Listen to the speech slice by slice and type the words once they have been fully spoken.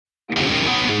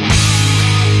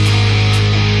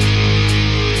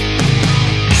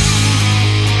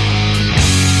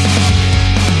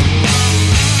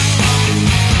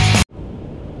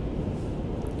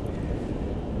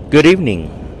Good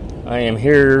evening. I am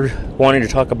here wanting to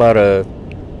talk about a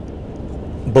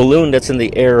balloon that's in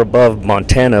the air above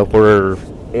Montana where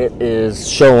it is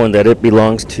showing that it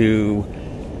belongs to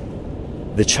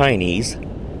the Chinese.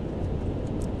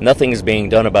 Nothing is being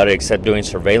done about it except doing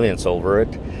surveillance over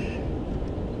it.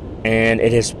 And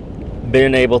it has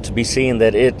been able to be seen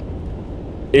that it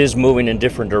is moving in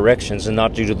different directions and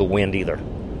not due to the wind either.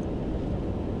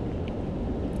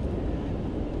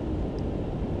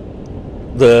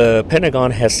 The Pentagon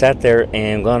has sat there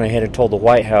and gone ahead and told the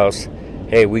White House,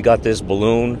 hey, we got this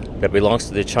balloon that belongs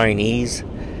to the Chinese.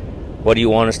 What do you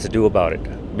want us to do about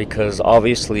it? Because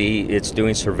obviously it's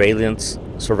doing surveillance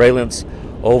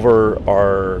over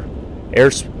our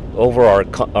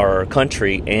our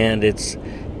country, and it's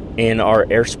in our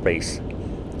airspace.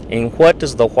 And what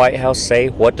does the White House say?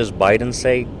 What does Biden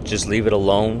say? Just leave it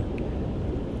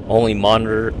alone. Only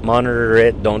monitor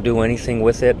it. Don't do anything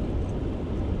with it.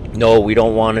 No, we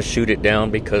don't want to shoot it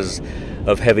down because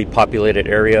of heavy populated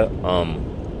area.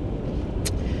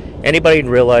 Anybody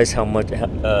realize how much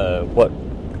what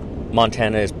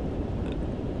Montana is?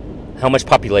 How much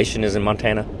population is in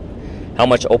Montana? How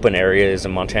much open area is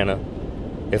in Montana?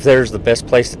 If there's the best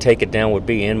place to take it down would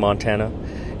be in Montana,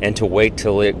 and to wait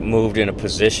till it moved in a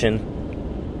position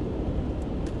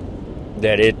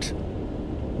that it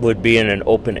would be in an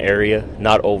open area,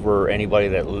 not over anybody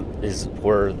that is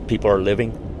where people are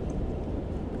living.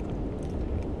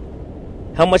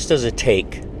 How much does it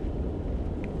take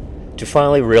to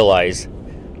finally realize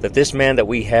that this man that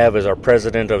we have as our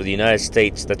president of the United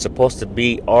States, that's supposed to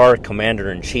be our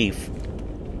commander-in-chief,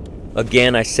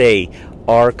 again I say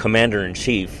our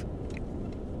commander-in-chief,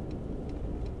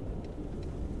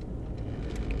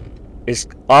 is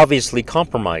obviously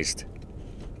compromised?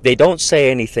 They don't say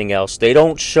anything else. They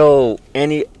don't show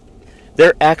any...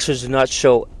 Their actions do not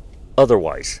show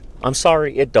otherwise. I'm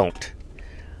sorry, it don't.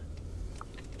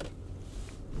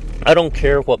 I don't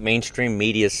care what mainstream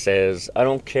media says. I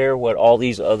don't care what all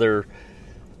these other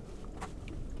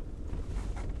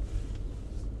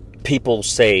people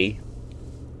say.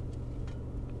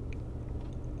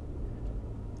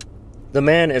 The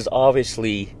man is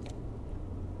obviously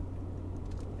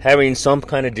having some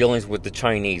kind of dealings with the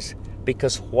Chinese.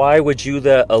 Because why would you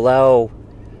allow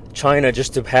China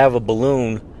just to have a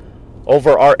balloon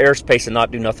over our airspace and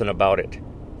not do nothing about it?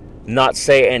 Not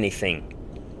say anything.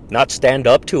 Not stand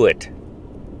up to it.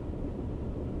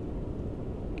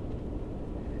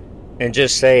 And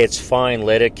just say it's fine,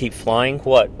 let it keep flying.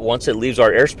 What? Once it leaves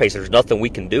our airspace, there's nothing we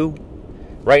can do.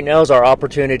 Right now is our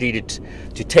opportunity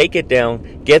to take it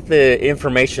down, get the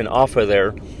information off of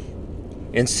there,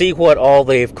 and see what all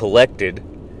they've collected.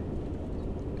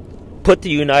 Put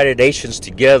the United Nations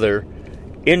together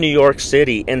in New York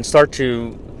City and start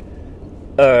to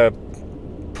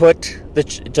put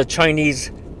the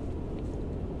Chinese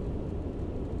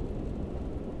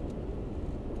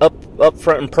up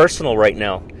front and personal right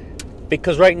now.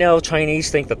 Because right now Chinese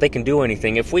think that they can do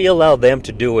anything. If we allow them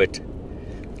to do it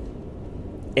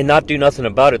and not do nothing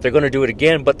about it, they're going to do it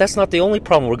again. But that's not the only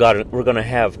problem we're going to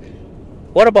have.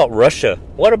 What about Russia?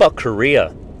 What about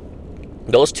Korea?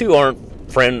 Those two aren't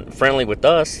friendly with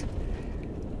us.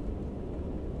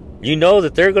 You know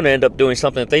that they're going to end up doing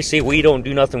something if they see we don't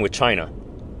do nothing with China.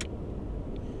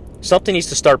 Something needs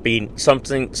to start being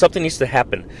something needs to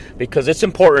happen, because it's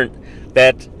important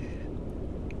that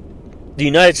the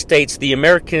United States, the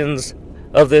Americans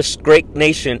of this great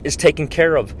nation, is taken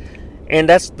care of. And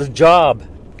that's the job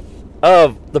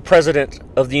of the President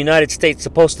of the United States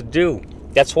supposed to do.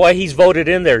 That's why he's voted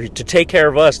in there, to take care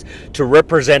of us, to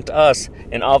represent us.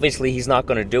 And obviously he's not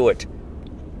going to do it.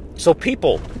 So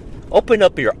people, open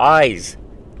up your eyes.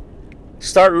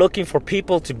 Start looking for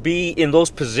people to be in those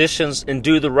positions and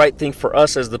do the right thing for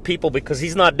us as the people, because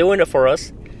he's not doing it for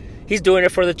us. He's doing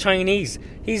it for the Chinese.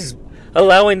 He's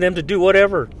allowing them to do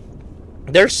whatever.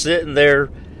 They're sitting there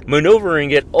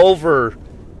maneuvering it over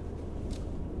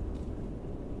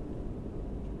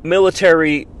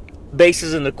military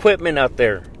bases and equipment out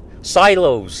there.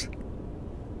 Silos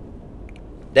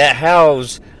that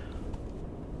house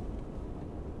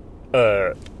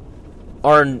our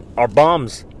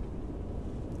bombs.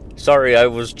 Sorry, I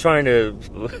was trying to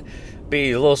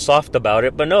be a little soft about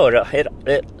it, but no,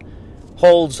 it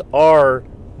holds our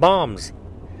bombs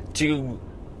to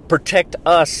protect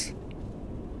us.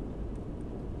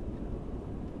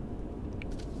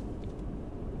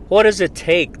 What does it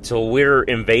take till we're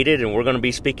invaded and we're going to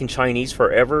be speaking Chinese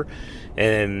forever,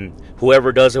 and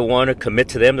whoever doesn't want to commit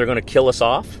to them, they're going to kill us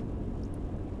off?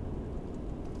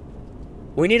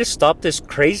 We need to stop this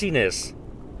craziness.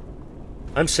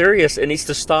 I'm serious, it needs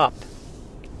to stop.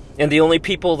 And the only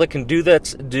people that can do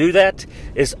that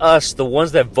is us, the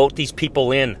ones that vote these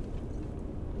people in.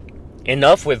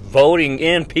 Enough with voting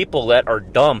in people that are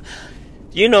dumb.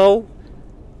 You know,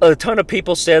 a ton of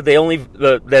people said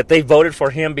that they voted for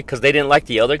him because they didn't like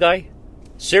the other guy.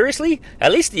 Seriously?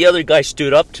 At least the other guy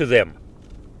stood up to them.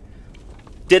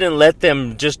 Didn't let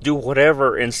them just do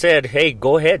whatever and said, hey,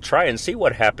 go ahead, try and see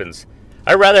what happens.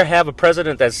 I'd rather have a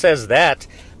president that says that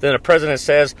than a president that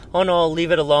says, oh no,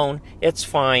 leave it alone, it's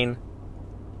fine.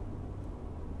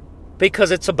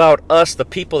 Because it's about us, the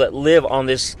people that live on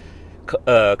this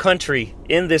country,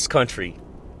 in this country.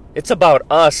 It's about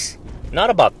us,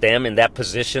 not about them in that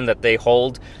position that they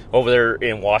hold over there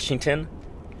in Washington.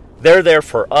 They're there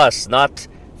for us, not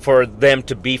for them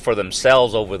to be for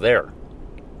themselves over there.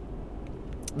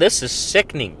 This is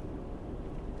sickening.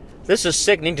 This is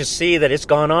sickening to see that it's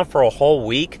gone on for a whole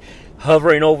week,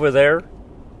 hovering over there,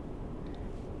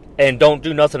 and don't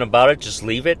do nothing about it, just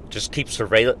leave it, just keep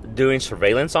doing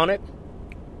surveillance on it.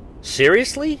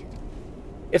 Seriously?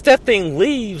 If that thing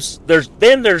leaves,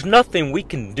 there's nothing we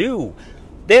can do.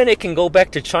 Then it can go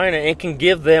back to China and can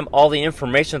give them all the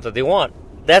information that they want.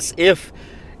 That's if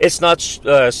it's not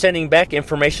sending back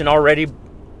information already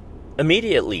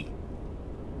immediately.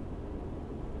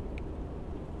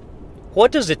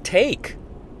 What does it take?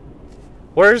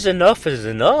 Where's enough is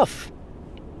enough?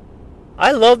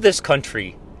 I love this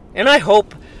country, and I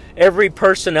hope every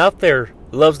person out there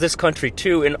loves this country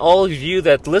too, and all of you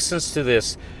that listens to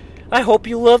this, I hope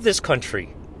you love this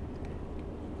country.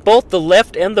 Both the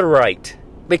left and the right,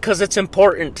 because it's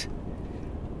important.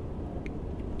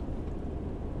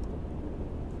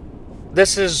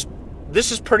 This is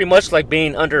pretty much like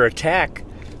being under attack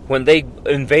when they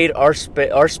invade our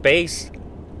space.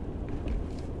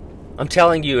 I'm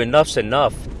telling you, enough's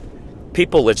enough.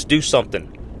 People, let's do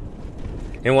something.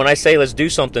 And when I say let's do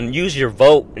something, use your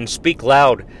vote and speak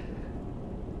loud.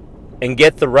 And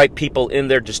get the right people in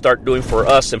there to start doing for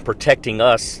us and protecting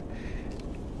us.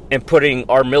 And putting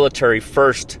our military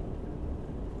first.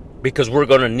 Because we're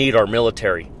going to need our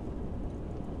military.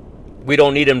 We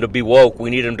don't need them to be woke. We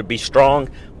need them to be strong,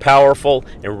 powerful,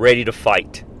 and ready to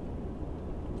fight.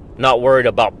 Not worried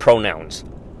about pronouns.